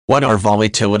What are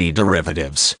volatility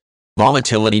derivatives?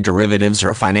 Volatility derivatives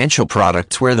are financial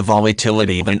products where the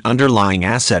volatility of an underlying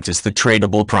asset is the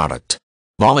tradable product.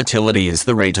 Volatility is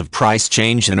the rate of price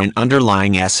change in an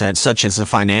underlying asset such as a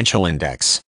financial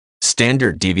index.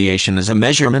 Standard deviation is a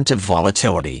measurement of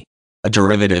volatility. A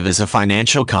derivative is a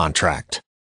financial contract.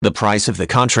 The price of the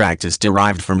contract is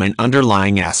derived from an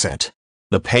underlying asset.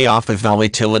 The payoff of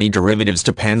volatility derivatives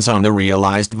depends on the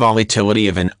realized volatility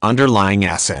of an underlying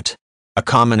asset. A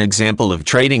common example of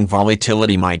trading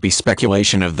volatility might be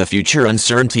speculation of the future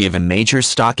uncertainty of a major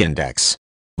stock index.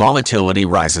 Volatility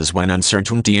rises when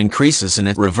uncertainty increases and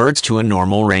it reverts to a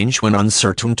normal range when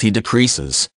uncertainty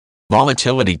decreases.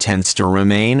 Volatility tends to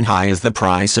remain high as the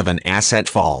price of an asset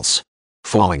falls.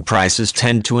 Falling prices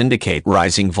tend to indicate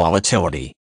rising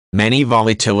volatility. Many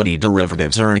volatility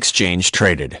derivatives are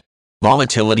exchange-traded.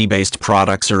 Volatility-based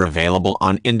products are available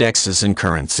on indexes and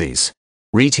currencies.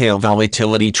 Retail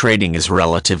volatility trading is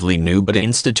relatively new, but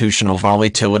institutional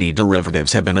volatility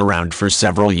derivatives have been around for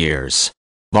several years.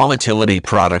 Volatility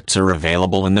products are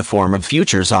available in the form of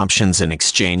futures options and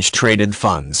exchange-traded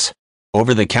funds.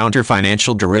 Over-the-counter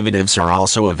financial derivatives are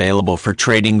also available for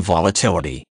trading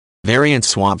volatility. Variance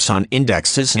swaps on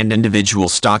indexes and individual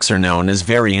stocks are known as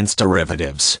variance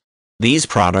derivatives. These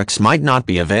products might not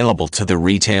be available to the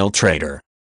retail trader.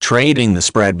 Trading the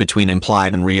spread between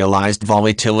implied and realized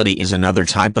volatility is another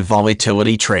type of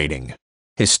volatility trading.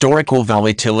 Historical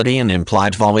volatility and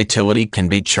implied volatility can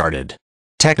be charted.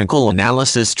 Technical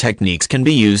analysis techniques can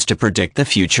be used to predict the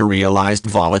future realized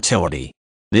volatility.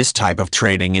 This type of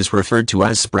trading is referred to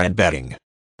as spread betting.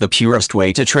 The purest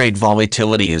way to trade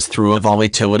volatility is through a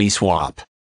volatility swap.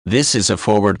 This is a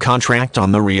forward contract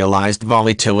on the realized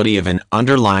volatility of an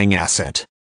underlying asset.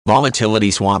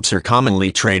 Volatility swaps are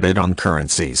commonly traded on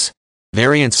currencies.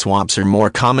 Variance swaps are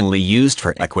more commonly used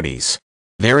for equities.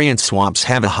 Variance swaps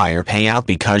have a higher payout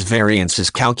because variance is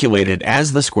calculated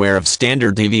as the square of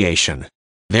standard deviation.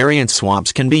 Variance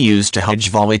swaps can be used to hedge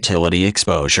volatility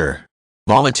exposure.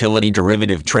 Volatility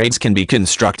derivative trades can be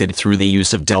constructed through the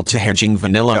use of delta hedging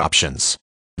vanilla options.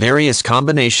 Various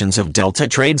combinations of delta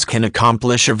trades can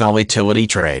accomplish a volatility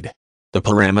trade. The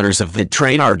parameters of the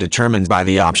trade are determined by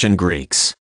the option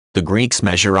Greeks. The Greeks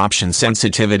measure option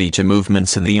sensitivity to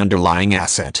movements in the underlying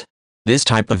asset. This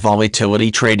type of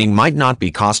volatility trading might not be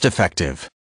cost-effective.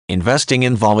 Investing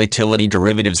in volatility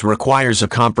derivatives requires a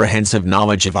comprehensive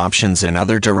knowledge of options and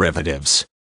other derivatives.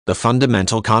 The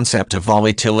fundamental concept of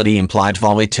volatility, implied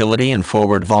volatility, and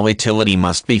forward volatility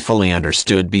must be fully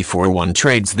understood before one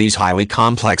trades these highly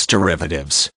complex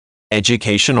derivatives.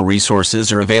 Educational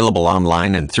resources are available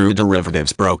online and through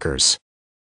derivatives brokers.